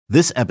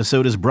This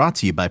episode is brought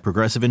to you by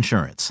Progressive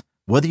Insurance.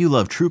 Whether you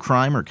love true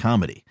crime or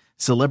comedy,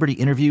 celebrity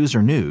interviews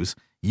or news,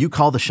 you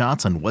call the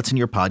shots on what's in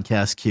your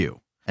podcast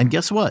queue. And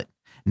guess what?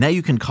 Now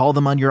you can call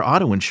them on your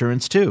auto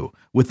insurance too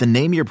with the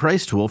Name Your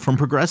Price tool from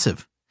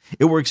Progressive.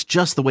 It works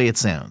just the way it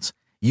sounds.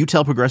 You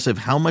tell Progressive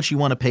how much you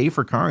want to pay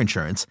for car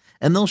insurance,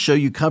 and they'll show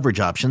you coverage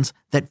options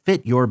that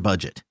fit your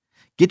budget.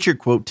 Get your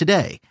quote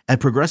today at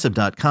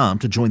Progressive.com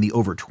to join the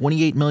over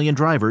 28 million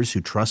drivers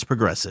who trust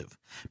Progressive.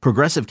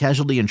 Progressive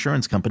Casualty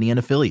Insurance Company and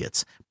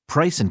Affiliates.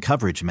 Price and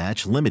coverage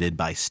match limited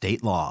by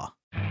state law.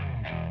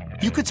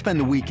 You could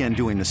spend the weekend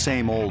doing the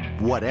same old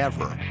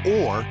whatever,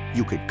 or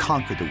you could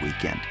conquer the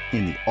weekend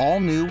in the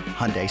all-new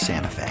Hyundai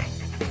Santa Fe.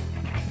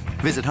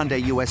 Visit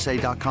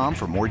HyundaiUSA.com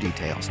for more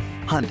details.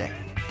 Hyundai,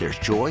 there's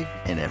joy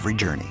in every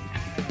journey.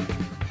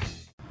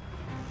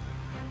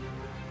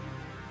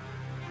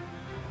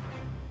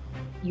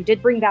 You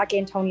did bring back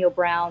Antonio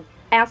Brown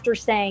after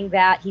saying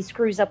that he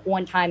screws up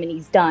one time and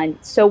he's done.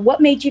 So what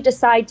made you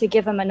decide to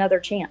give him another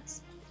chance?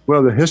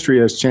 Well, the history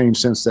has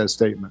changed since that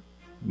statement.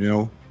 You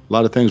know, a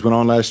lot of things went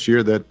on last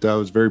year that I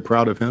was very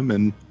proud of him,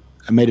 and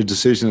I made a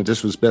decision that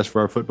this was best for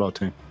our football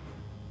team.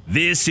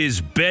 This is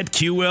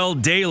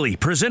BetQL Daily,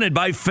 presented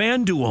by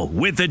FanDuel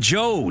with the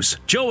Joes,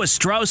 Joe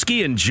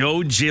Ostrowski and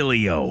Joe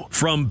Giglio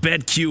from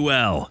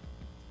BetQL.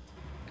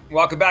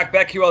 Welcome back.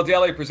 BetQL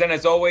Daily, presented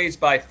as always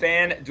by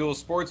FanDuel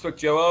Sportsbook.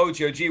 Joe O,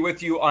 Joe G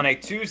with you on a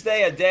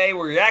Tuesday, a day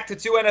where we react to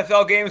two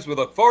NFL games. We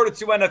look forward to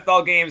two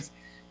NFL games.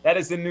 That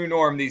is the new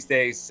norm these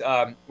days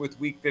with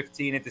Week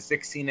 15 into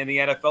 16 in the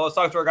NFL. Let's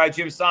talk to our guy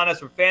Jim Sannes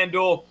from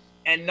FanDuel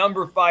and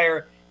Number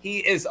Fire. He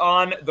is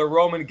on the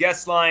Roman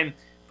guest line.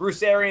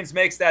 Bruce Arians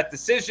makes that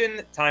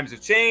decision. Times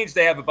have changed.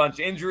 They have a bunch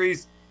of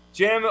injuries.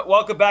 Jim,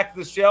 welcome back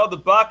to the show. The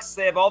Bucs,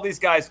 they have all these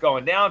guys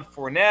going down.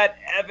 Fournette,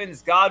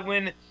 Evans,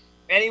 Godwin.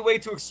 Any way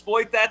to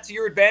exploit that to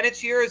your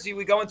advantage here as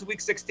we go into Week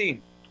 16?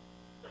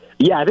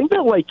 Yeah, I think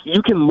that,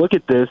 you can look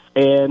at this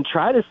and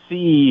try to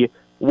see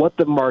what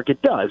the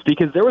market does,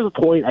 because there was a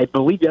point, I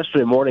believe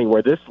yesterday morning,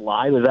 where this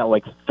line was at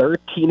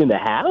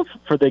 13.5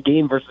 for the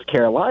game versus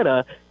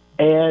Carolina,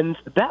 and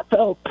that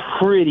felt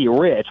pretty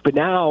rich. But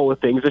now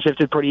things have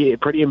shifted quite a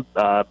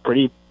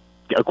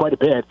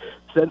bit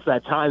since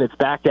that time. It's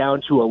back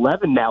down to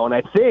 11 now, and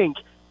I think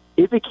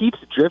if it keeps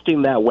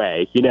drifting that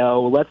way,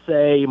 let's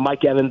say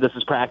Mike Evans, this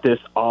is practice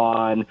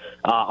on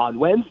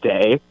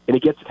Wednesday, and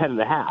it gets to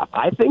 10.5.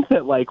 I think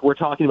that we're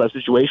talking about a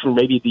situation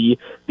where maybe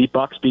the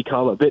Bucs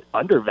become a bit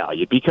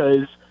undervalued,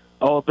 because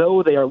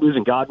although they are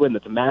losing Godwin,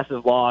 that's a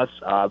massive loss.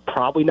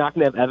 Probably not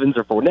going to have Evans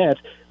or Fournette.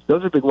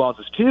 Those are big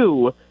losses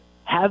too.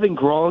 Having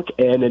Gronk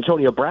and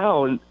Antonio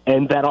Brown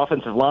and that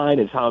offensive line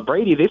and Tom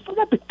Brady, they still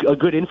got a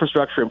good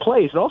infrastructure in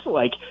place, and also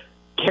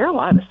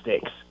Carolina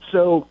stinks.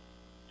 So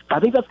I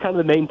think that's kind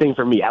of the main thing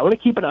for me. I want to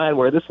keep an eye on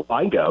where this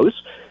line goes.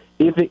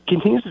 If it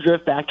continues to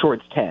drift back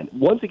towards 10,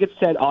 once it gets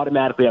 10,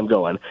 automatically I'm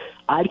going.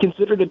 I'd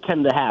consider it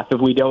 10.5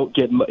 if we don't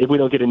get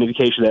an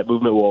indication that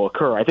movement will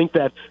occur. I think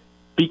that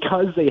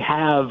because they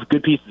have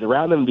good pieces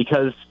around them,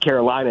 because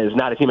Carolina is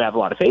not a team I have a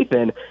lot of faith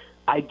in,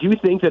 I do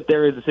think that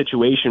there is a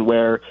situation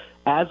where,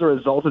 as a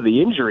result of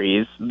the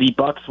injuries, the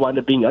Bucs wind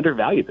up being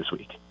undervalued this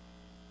week.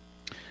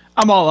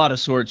 I'm all out of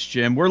sorts,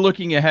 Jim. We're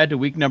looking ahead to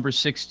week number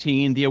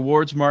 16. The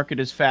awards market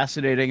is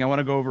fascinating. I want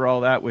to go over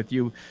all that with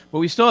you. But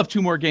we still have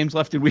two more games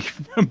left in week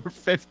number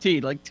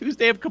 15.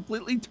 Tuesday, I've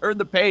completely turned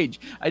the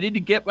page. I need to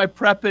get my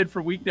prep in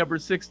for week number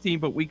 16,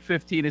 but week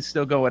 15 is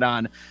still going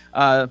on.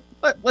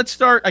 Let's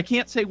start. I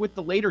can't say with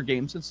the later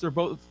games since they're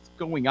both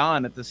going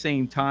on at the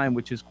same time,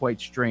 which is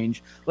quite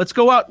strange. Let's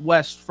go out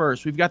west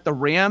first. We've got the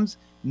Rams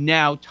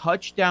now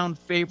touchdown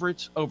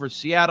favorites over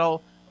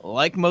Seattle.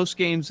 Like most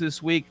games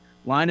this week,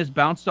 line has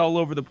bounced all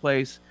over the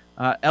place.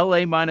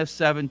 LA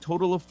 -7,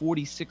 total of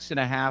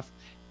 46.5.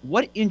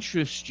 What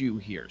interests you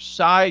here?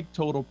 Side,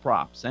 total,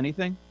 props,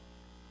 anything?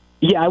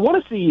 Yeah, I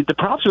want to see, the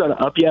props are not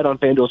up yet on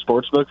FanDuel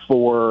Sportsbook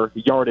for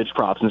yardage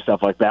props and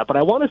stuff like that, but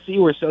I want to see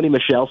where Sony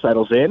Michel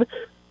settles in,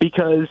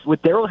 because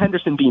with Darrell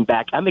Henderson being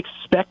back, I'm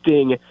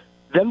expecting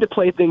them to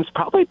play things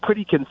probably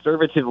pretty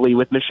conservatively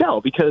with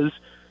Michel, because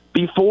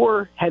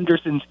before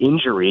Henderson's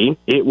injury,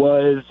 it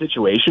was a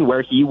situation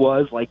where he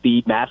was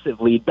the massive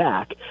lead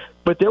back.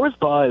 But there was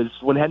buzz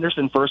when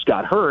Henderson first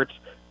got hurt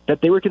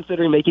that they were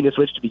considering making a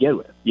switch to begin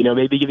with.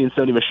 Maybe giving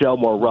Sony Michel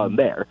more run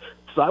there.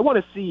 So I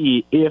want to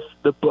see if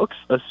the books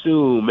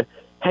assume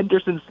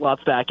Henderson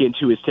slots back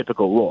into his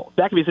typical role.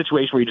 That could be a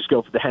situation where you just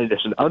go for the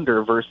Henderson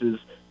under versus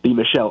the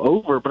Michel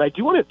over, but I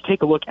do want to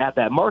take a look at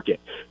that market.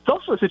 It's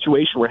also a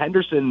situation where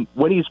Henderson,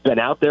 when he's been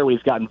out there, when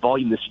he's gotten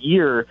volume this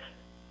year,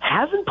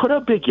 hasn't put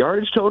up big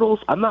yardage totals.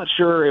 I'm not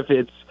sure if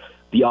it's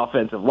the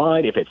offensive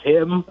line, if it's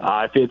him,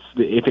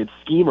 if it's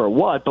scheme or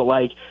what, but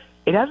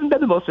it hasn't been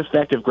the most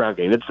effective ground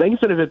game. It's things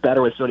been a bit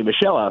better with Sony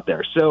Michel out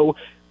there. So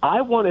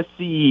I want to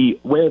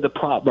see where the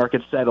prop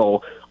markets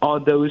settle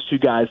on those two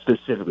guys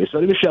specifically.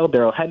 Sony Michel,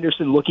 Darrell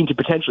Henderson, looking to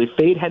potentially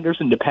fade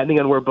Henderson depending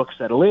on where books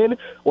settle in,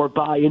 or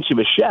buy into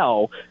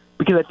Michel,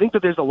 because I think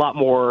that there's a lot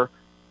more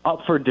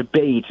up for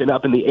debate and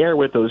up in the air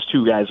with those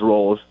two guys'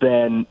 roles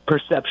than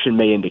perception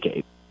may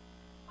indicate.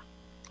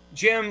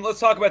 Jim, let's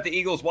talk about the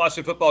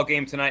Eagles-Washington football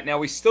game tonight. Now,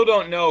 we still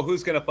don't know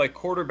who's going to play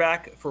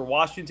quarterback for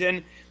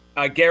Washington.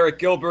 Garrett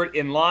Gilbert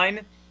in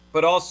line,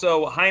 but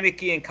also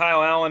Heineke and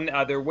Kyle Allen.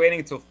 They're waiting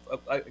until,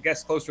 I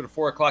guess, closer to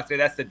 4 o'clock today.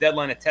 That's the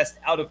deadline to test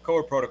out of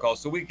COVID protocol.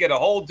 So we get a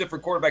whole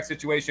different quarterback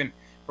situation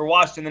for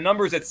Washington. The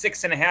number's at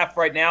 6.5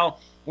 right now.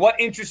 What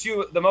interests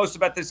you the most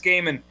about this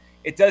game? And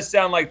it does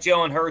sound like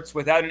Jalen Hurts,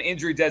 without an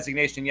injury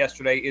designation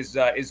yesterday, is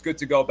good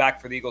to go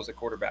back for the Eagles at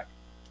quarterback.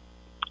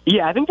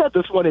 Yeah, I think that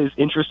this one is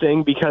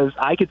interesting because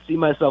I could see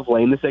myself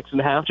laying the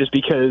 6.5 just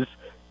because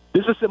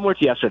this is similar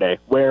to yesterday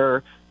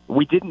where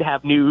we didn't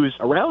have news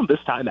around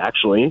this time,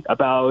 actually,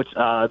 about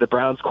the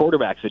Browns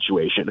quarterback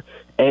situation.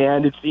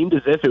 And it seemed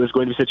as if it was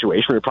going to be a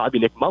situation where it would probably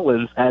be Nick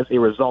Mullins as a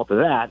result of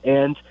that.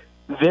 And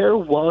there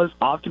was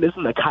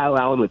optimism that Kyle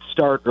Allen would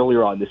start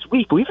earlier on this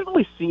week, but we haven't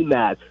really seen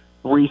that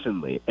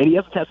recently, and he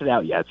hasn't tested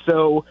out yet.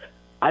 So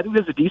I think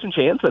there's a decent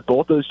chance that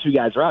both those two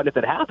guys are out. And if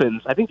that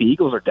happens, I think the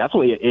Eagles are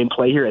definitely in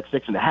play here at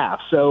 6.5.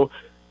 So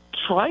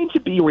trying to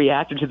be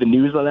reactive to the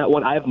news on that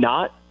one, I have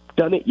not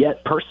done it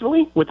yet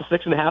personally with the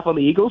 6.5 on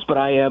the Eagles, but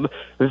I am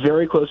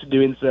very close to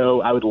doing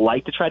so. I would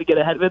like to try to get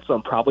ahead of it, so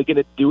I'm probably going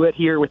to do it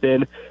here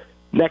within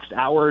next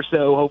hour or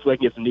so. Hopefully I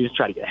can get some news and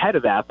try to get ahead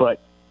of that,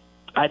 but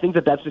I think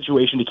that that's a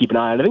situation to keep an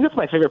eye on. I think that's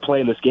my favorite play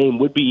in this game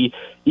would be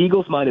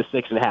Eagles minus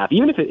 6.5,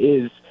 even if it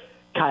is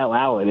Kyle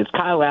Allen. It's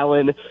Kyle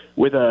Allen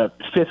with a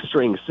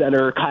fifth-string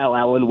center, Kyle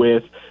Allen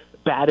with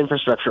bad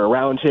infrastructure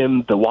around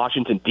him. The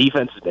Washington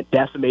defense has been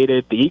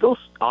decimated. The Eagles,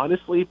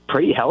 honestly,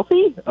 pretty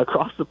healthy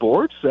across the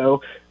board.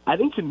 So I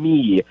think, to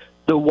me,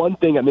 the one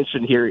thing I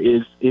mentioned here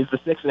is the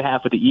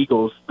 6.5 with the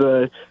Eagles.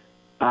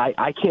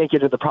 I can't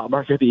get into the prop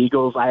market of the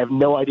Eagles. I have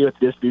no idea what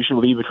the distribution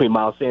will be between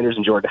Miles Sanders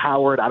and Jordan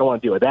Howard. I don't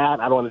want to deal with that.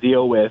 I don't want to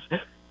deal with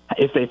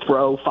if they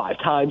throw 5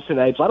 times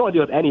tonight. So I don't want to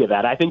deal with any of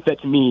that. I think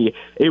that, to me,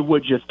 it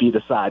would just be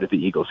the side of the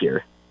Eagles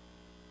here.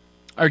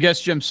 Our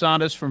guest, Jim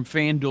Sannes from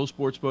FanDuel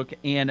Sportsbook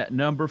and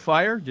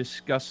NumberFire,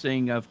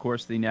 discussing, of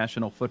course, the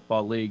National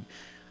Football League.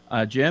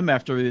 Jim,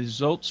 after the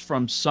results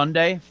from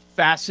Sunday,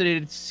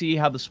 fascinated to see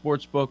how the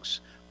sportsbooks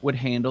would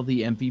handle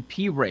the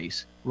MVP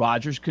race.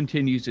 Rodgers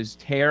continues his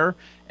tear,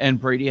 and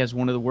Brady has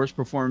one of the worst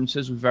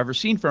performances we've ever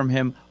seen from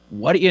him.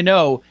 What do you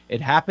know?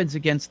 It happens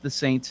against the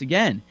Saints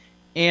again.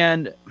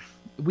 And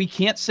we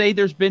can't say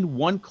there's been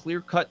one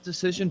clear-cut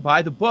decision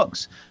by the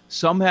books.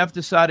 Some have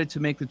decided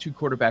to make the two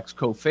quarterbacks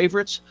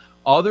co-favorites.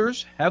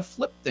 Others have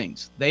flipped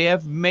things. They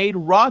have made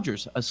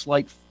Rodgers a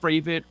slight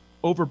favorite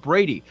over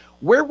Brady.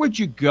 Where would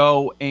you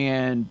go,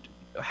 and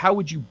how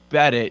would you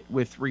bet it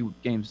with 3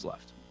 games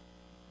left?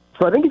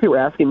 So I think if you were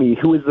asking me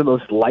who is the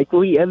most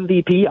likely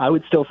MVP, I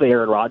would still say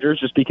Aaron Rodgers,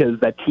 just because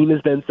that team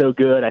has been so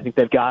good. I think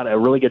they've got a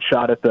really good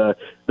shot at the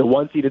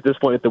 1 seed at this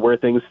point, at the where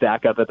things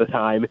stack up at the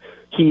time.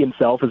 He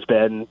himself has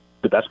been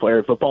the best player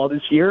in football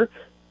this year.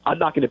 I'm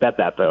not going to bet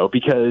that, though,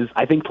 because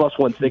I think plus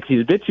 160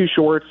 is a bit too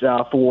short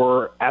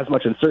for as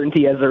much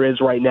uncertainty as there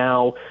is right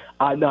now.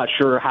 I'm not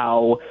sure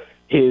how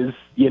his,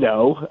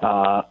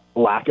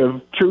 lack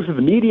of truth of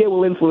the media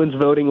will influence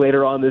voting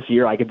later on this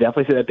year. I could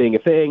definitely see that being a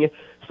thing.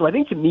 So I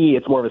think, to me,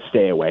 it's more of a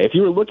stay away. If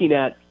you were looking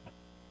at,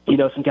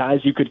 some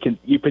guys you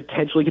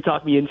potentially could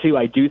talk me into,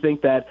 I do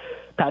think that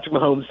Patrick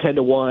Mahomes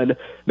 10-1,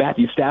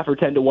 Matthew Stafford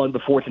 10-1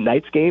 before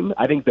tonight's game.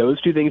 I think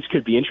those two things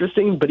could be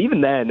interesting. But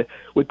even then,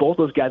 with both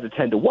those guys at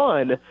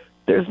 10-1,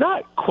 there's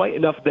not quite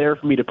enough there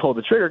for me to pull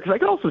the trigger, because I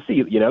could also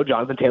see,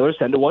 Jonathan Taylor's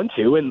 10-1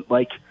 too, and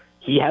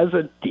he has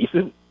a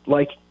decent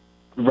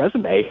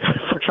resume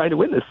for trying to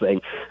win this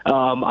thing.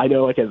 I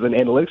know, as an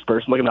analytics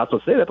person, I'm not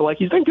supposed to say that, but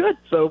he's been good,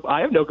 so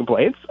I have no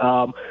complaints.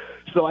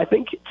 So I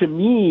think, to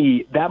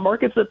me, that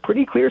market's a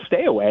pretty clear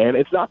stay away, and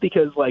it's not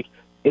because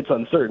it's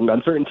uncertain.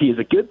 Uncertainty is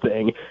a good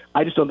thing.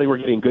 I just don't think we're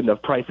getting good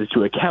enough prices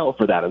to account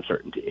for that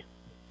uncertainty.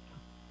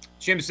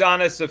 Jim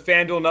Sannes of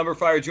FanDuel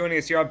NumberFire joining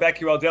us here on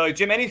BetQL Daily.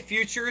 Jim, any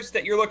futures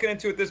that you're looking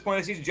into at this point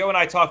of the season? Joe and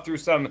I talked through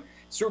some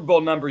Super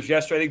Bowl numbers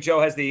yesterday. I think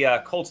Joe has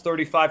the Colts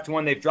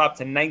 35-1. They've dropped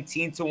to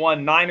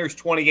 19-1. Niners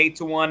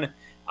 28-1.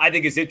 I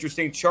think is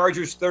interesting.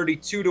 Chargers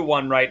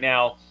 32-1 right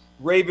now.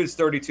 Ravens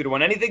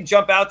 32-1. Anything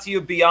jump out to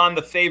you beyond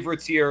the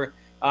favorites here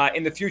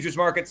in the futures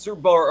market, Super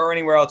Bowl, or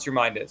anywhere else your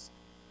mind is?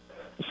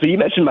 So you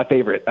mentioned my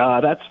favorite.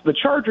 That's the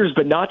Chargers,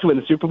 but not to win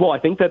the Super Bowl. I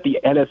think that the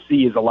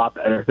NFC is a lot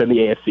better than the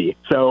AFC.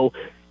 So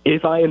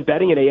if I am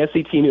betting an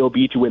AFC team, it will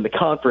be to win the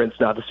conference,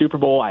 not the Super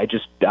Bowl. I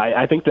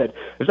think that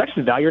there's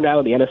actually value now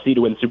in the NFC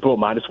to win the Super Bowl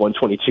minus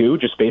 122,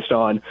 just based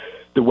on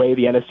the way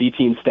the NFC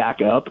teams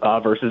stack up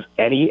versus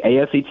any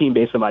AFC team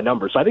based on my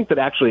numbers. So I think that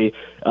actually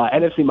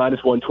NFC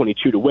minus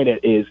 122 to win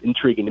it is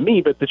intriguing to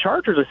me. But the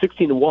Chargers are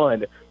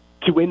 16-1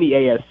 to win the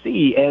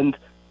AFC, and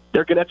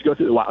they're going to have to go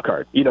through the wild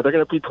card. They're going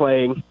to be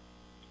playing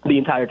the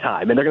entire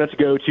time, and they're going to have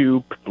to go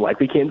to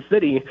likely Kansas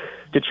City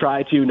to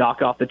try to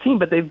knock off the team.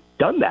 But they've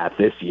done that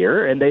this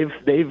year, and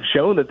they've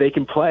shown that they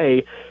can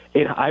play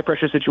in high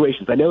pressure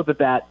situations. I know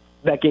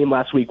that game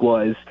last week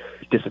was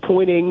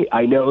disappointing.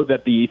 I know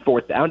that the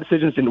 4th down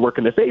decisions didn't work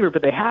in their favor,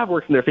 but they have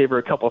worked in their favor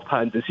a couple of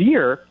times this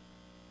year.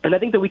 And I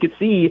think that we could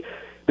see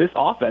this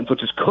offense,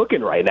 which is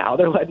cooking right now,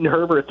 they're letting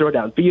Herbert throw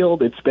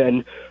downfield. It's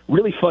been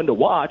really fun to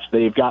watch.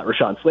 They've got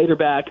Rashawn Slater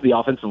back, the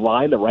offensive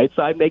line, the right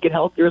side, make it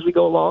healthier as we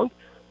go along.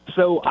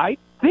 So I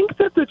think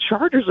that the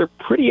Chargers are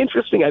pretty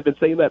interesting. I've been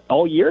saying that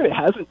all year, and it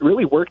hasn't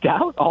really worked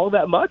out all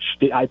that much.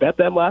 I bet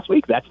them last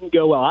week. That didn't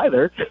go well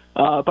either.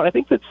 But I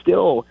think that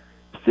still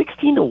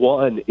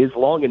 16-1 is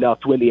long enough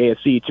to win the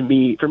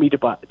AFC for me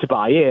to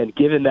buy in,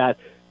 given that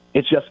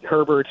it's Justin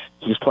Herbert.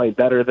 He's playing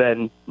better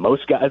than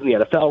most guys in the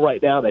NFL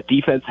right now. That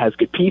defense has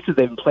good pieces.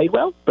 They haven't played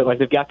well, but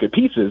they've got good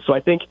pieces. So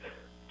I think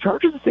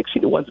Chargers at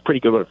 16-1 is a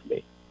pretty good one for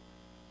me.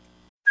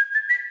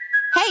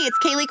 Hey, it's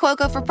Kaylee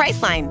Cuoco for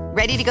Priceline.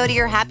 Ready to go to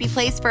your happy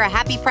place for a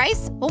happy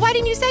price? Well, why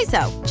didn't you say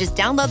so? Just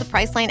download the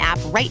Priceline app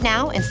right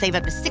now and save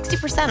up to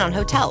 60% on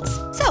hotels.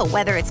 So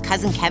whether it's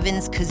Cousin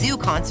Kevin's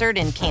Kazoo Concert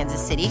in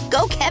Kansas City,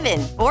 go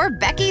Kevin, or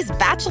Becky's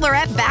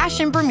Bachelorette Bash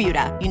in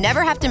Bermuda, you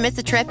never have to miss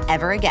a trip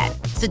ever again.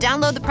 So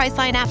download the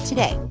Priceline app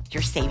today.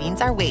 Your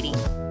savings are waiting.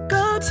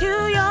 Go to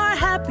your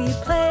happy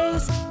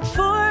place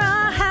for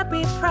a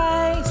happy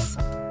price.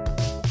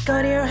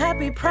 Go to your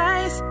happy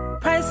price,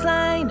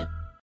 Priceline.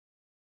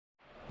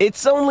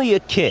 It's only a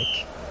kick,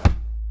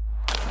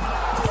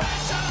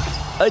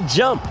 a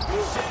jump,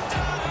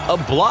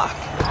 a block.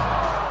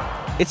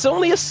 It's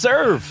only a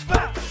serve.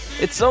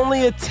 It's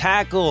only a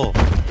tackle,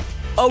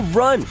 a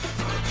run.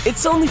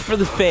 It's only for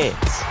the fans.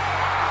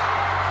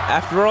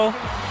 After all,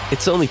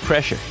 it's only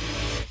pressure.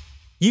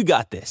 You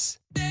got this.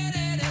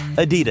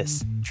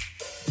 Adidas.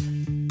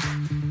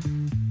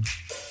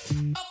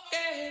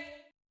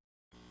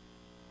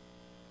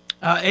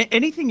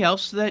 Anything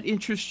else that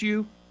interests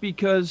you?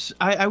 Because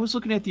I was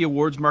looking at the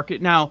awards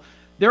market. Now,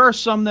 there are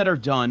some that are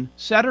done.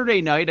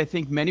 Saturday night, I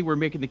think many were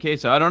making the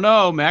case, I don't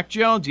know, Mac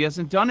Jones, he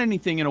hasn't done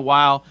anything in a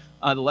while.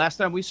 The last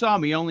time we saw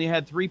him, he only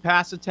had 3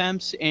 pass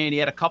attempts, and he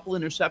had a couple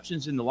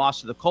interceptions in the loss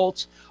to the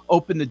Colts.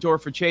 Opened the door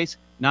for Chase,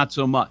 not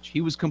so much.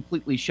 He was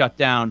completely shut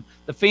down.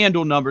 The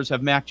FanDuel numbers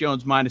have Mac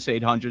Jones minus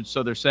 800,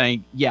 so they're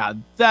saying, yeah,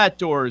 that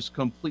door is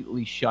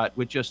completely shut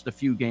with just a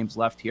few games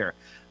left here.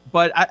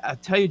 But I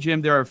tell you,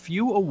 Jim, there are a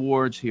few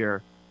awards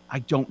here. I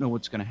don't know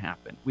what's going to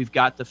happen. We've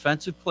got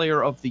Defensive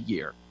Player of the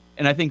Year,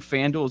 and I think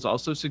FanDuel is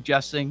also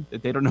suggesting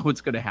that they don't know what's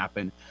going to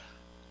happen.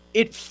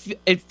 It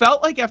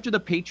felt like after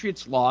the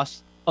Patriots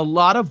lost, a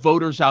lot of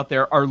voters out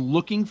there are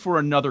looking for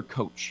another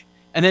coach.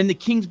 And then the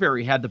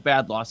Kingsbury had the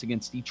bad loss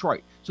against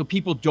Detroit, so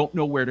people don't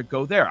know where to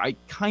go there. I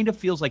kind of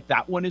feels like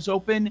that one is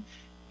open.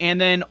 And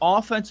then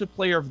Offensive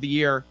Player of the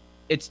Year,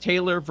 it's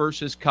Taylor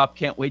versus Kupp.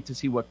 Can't wait to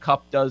see what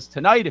Kupp does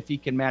tonight if he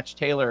can match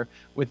Taylor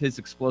with his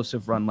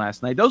explosive run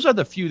last night. Those are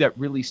the few that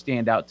really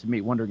stand out to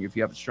me. Wondering if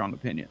you have a strong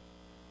opinion.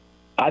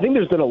 I think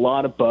there's been a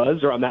lot of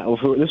buzz around Matt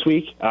LaFleur this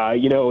week.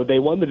 They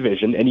won the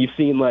division, and you've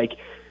seen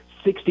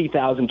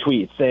 60,000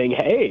 tweets saying,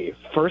 hey,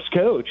 first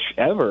coach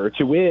ever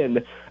to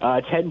win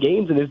 10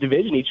 games in his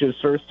division each of his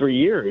first 3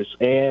 years.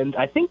 And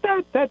I think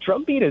that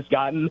drumbeat has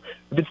gotten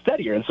a bit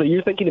steadier. And so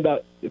you're thinking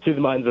about, through the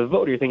minds of the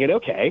voter, you're thinking,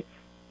 okay,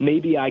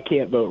 maybe I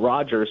can't vote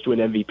Rodgers to an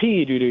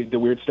MVP due to the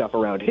weird stuff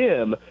around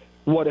him.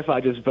 What if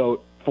I just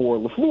vote for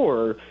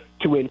LaFleur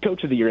to win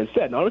Coach of the Year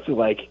instead? And honestly,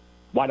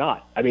 why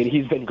not? I mean,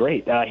 he's been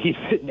great. He's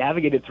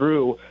navigated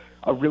through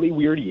a really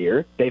weird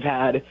year. They've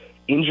had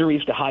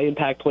injuries to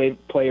high-impact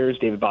players,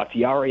 David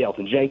Bakhtiari,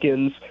 Elton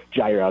Jenkins,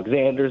 Jair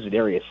Alexander,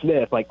 Zadarius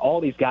Smith. All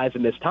these guys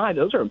in this time,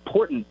 those are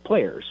important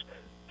players.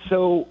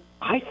 So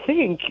I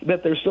think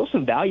that there's still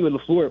some value in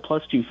LaFleur at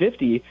plus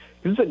 250.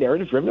 This is a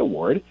narrative-driven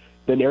award.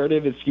 The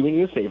narrative is skewing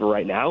in his favor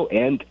right now,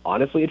 and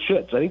honestly, it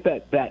should. So I think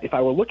that if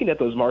I were looking at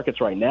those markets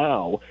right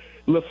now,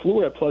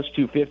 LaFleur at plus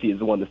 250 is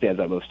the one that stands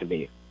out most to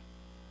me.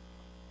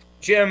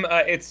 Jim,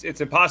 it's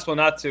impossible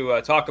not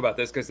to talk about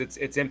this because it's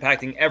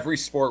impacting every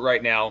sport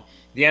right now.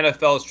 The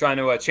NFL is trying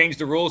to change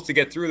the rules to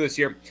get through this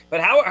year.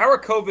 But how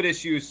are COVID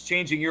issues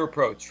changing your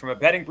approach from a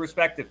betting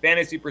perspective,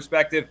 fantasy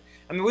perspective?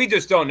 I mean, we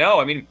just don't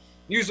know. I mean,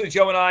 usually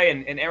Joe and I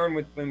and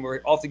Aaron, when we're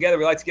all together,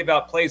 we like to give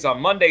out plays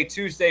on Monday,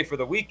 Tuesday for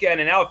the weekend,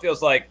 and now it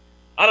feels like,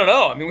 I don't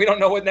know. I mean, we don't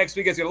know what next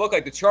week is going to look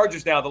like. The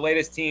Chargers now, the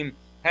latest team,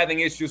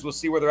 having issues. We'll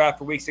see where they're at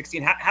for Week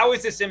 16. How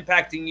is this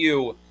impacting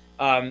you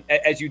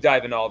as you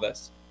dive into all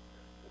this?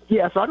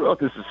 Yeah, so I don't know if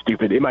this is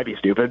stupid. It might be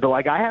stupid, but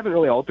I haven't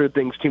really altered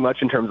things too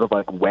much in terms of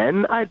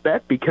when I'd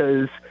bet,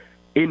 because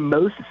in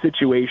most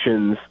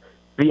situations,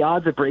 the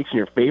odds it breaks in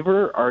your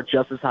favor are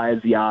just as high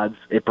as the odds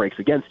it breaks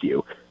against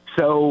you.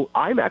 So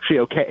I'm actually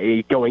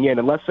okay going in,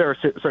 unless there are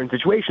certain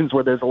situations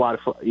where there's a lot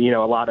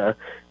of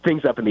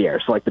things up in the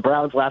air. So the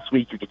Browns last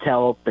week, you could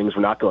tell things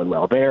were not going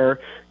well there.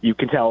 You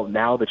can tell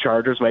now the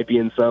Chargers might be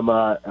in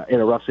in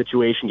a rough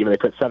situation, given they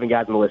put 7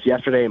 guys on the list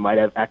yesterday and might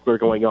have Eckler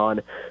going on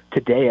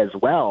today as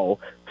well.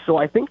 So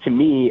I think, to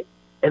me,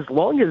 as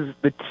long as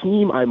the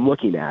team I'm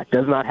looking at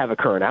does not have a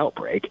current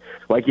outbreak,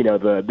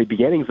 the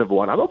beginnings of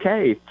one, I'm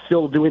okay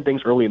still doing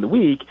things early in the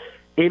week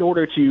in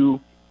order to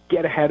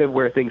get ahead of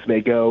where things may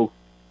go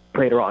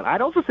later on.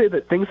 I'd also say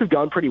that things have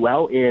gone pretty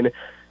well in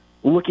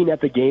looking at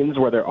the games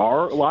where there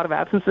are a lot of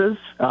absences.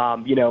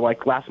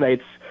 Like last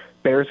night's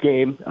Bears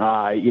game,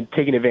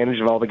 taking advantage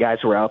of all the guys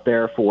who were out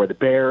there for the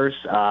Bears,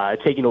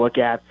 taking a look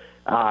at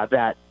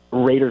that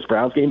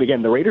Raiders-Browns game.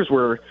 Again, the Raiders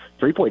were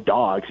 3-point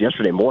dogs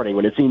yesterday morning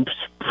when it seemed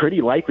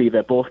pretty likely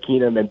that both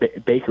Keenum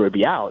and Baker would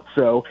be out.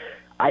 So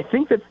I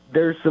think that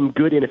there's some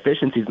good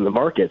inefficiencies in the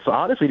market. So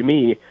honestly, to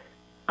me,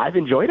 I've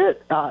enjoyed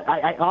it.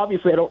 I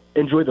obviously don't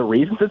enjoy the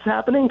reasons it's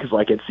happening because,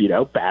 like, it's,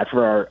 bad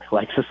for our,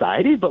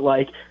 society. But,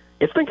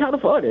 it's been kind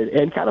of fun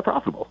and kind of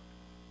profitable.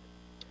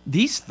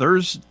 These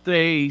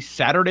Thursday,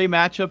 Saturday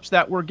matchups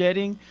that we're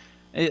getting,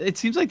 it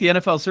seems like the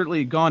NFL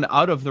certainly gone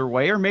out of their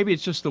way, or maybe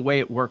it's just the way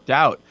it worked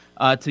out,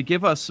 to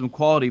give us some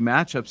quality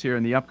matchups here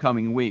in the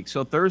upcoming week.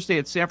 So Thursday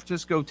it's San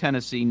Francisco,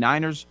 Tennessee,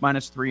 Niners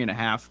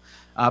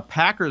 -3.5,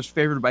 Packers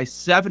favored by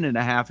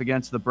 7.5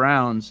 against the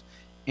Browns,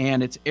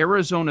 and it's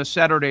Arizona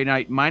Saturday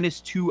night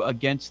 -2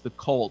 against the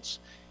Colts.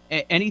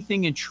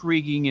 Anything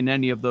intriguing in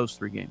any of those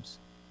three games?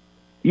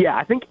 Yeah,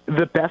 I think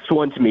the best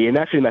one to me, and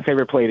actually my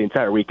favorite play of the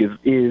entire week,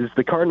 is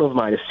the Cardinals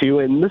 -2,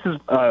 and this is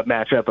a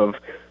matchup of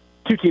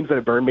two teams that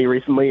have burned me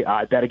recently.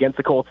 I bet against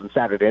the Colts on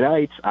Saturday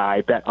night.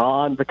 I bet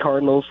on the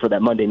Cardinals for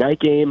that Monday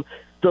night game.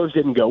 Those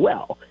didn't go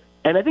well.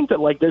 And I think that,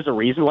 there's a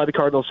reason why the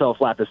Cardinals fell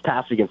flat this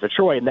past week against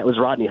Detroit, and that was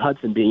Rodney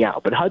Hudson being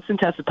out. But Hudson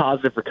tested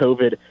positive for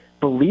COVID,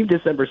 believe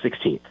December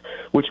 16th,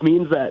 which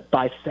means that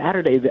by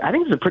Saturday, I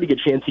think there's a pretty good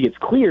chance he gets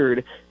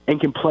cleared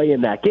and can play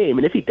in that game.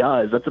 And if he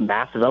does, that's a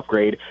massive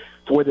upgrade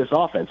for this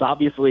offense.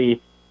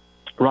 Obviously,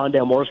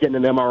 Rondale Moore's getting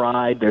an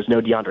MRI. There's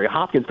no DeAndre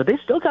Hopkins, but they've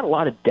still got a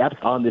lot of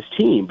depth on this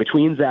team.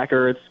 Between Zach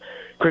Ertz,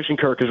 Christian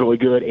Kirk is really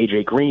good,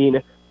 A.J.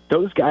 Green.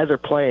 Those guys are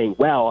playing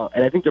well,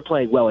 and I think they're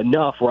playing well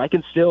enough where I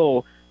can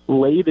still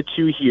lay the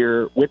two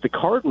here with the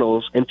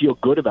Cardinals and feel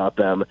good about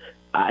them.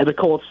 The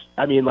Colts,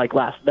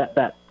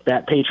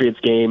 that Patriots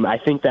game, I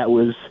think that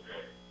was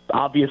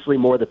obviously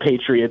more the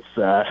Patriots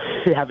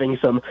having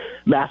some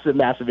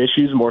massive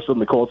issues, more so than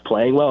the Colts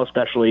playing well,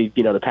 especially,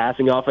 the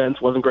passing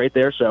offense wasn't great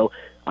there. So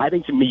I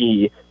think, to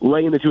me,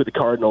 laying the two with the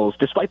Cardinals,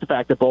 despite the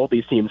fact that both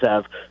these teams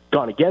have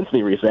gone against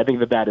me recently, I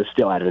think that is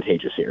still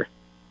advantageous here.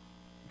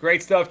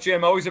 Great stuff,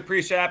 Jim. Always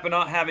appreciate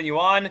having you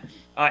on.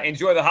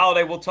 Enjoy the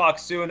holiday. We'll talk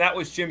soon. That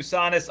was Jim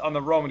Sannes on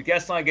the Roman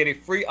Guest Line. Get a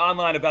free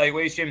online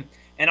evaluation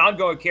and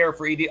ongoing care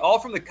for ED, all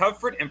from the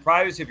comfort and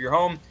privacy of your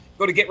home.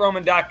 Go to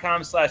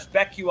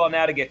GetRoman.com/BetQL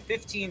now to get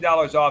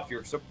 $15 off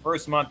your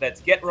first month.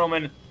 That's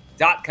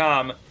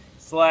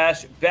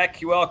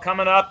GetRoman.com/BetQL.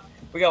 Coming up,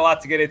 we got a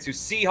lot to get into.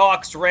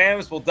 Seahawks,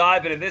 Rams. We'll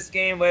dive into this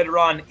game later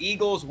on.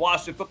 Eagles,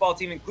 Washington football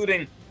team,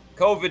 including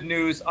COVID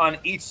news on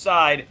each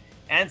side,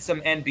 and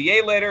some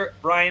NBA later.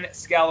 Brian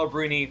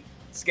Scalabrine.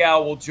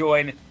 Scal will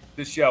join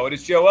the show. It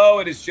is Joe O.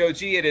 It is Joe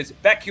G. It is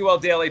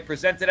BetQL Daily,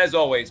 presented as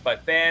always by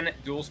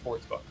FanDuel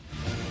Sportsbook.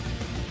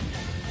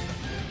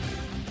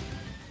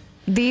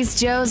 These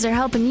Joes are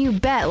helping you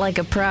bet like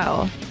a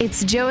pro.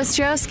 It's Joe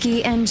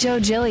Ostrowski and Joe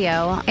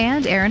Giglio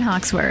and Aaron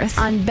Hawksworth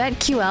on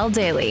BetQL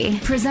Daily,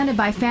 presented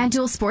by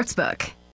FanDuel Sportsbook.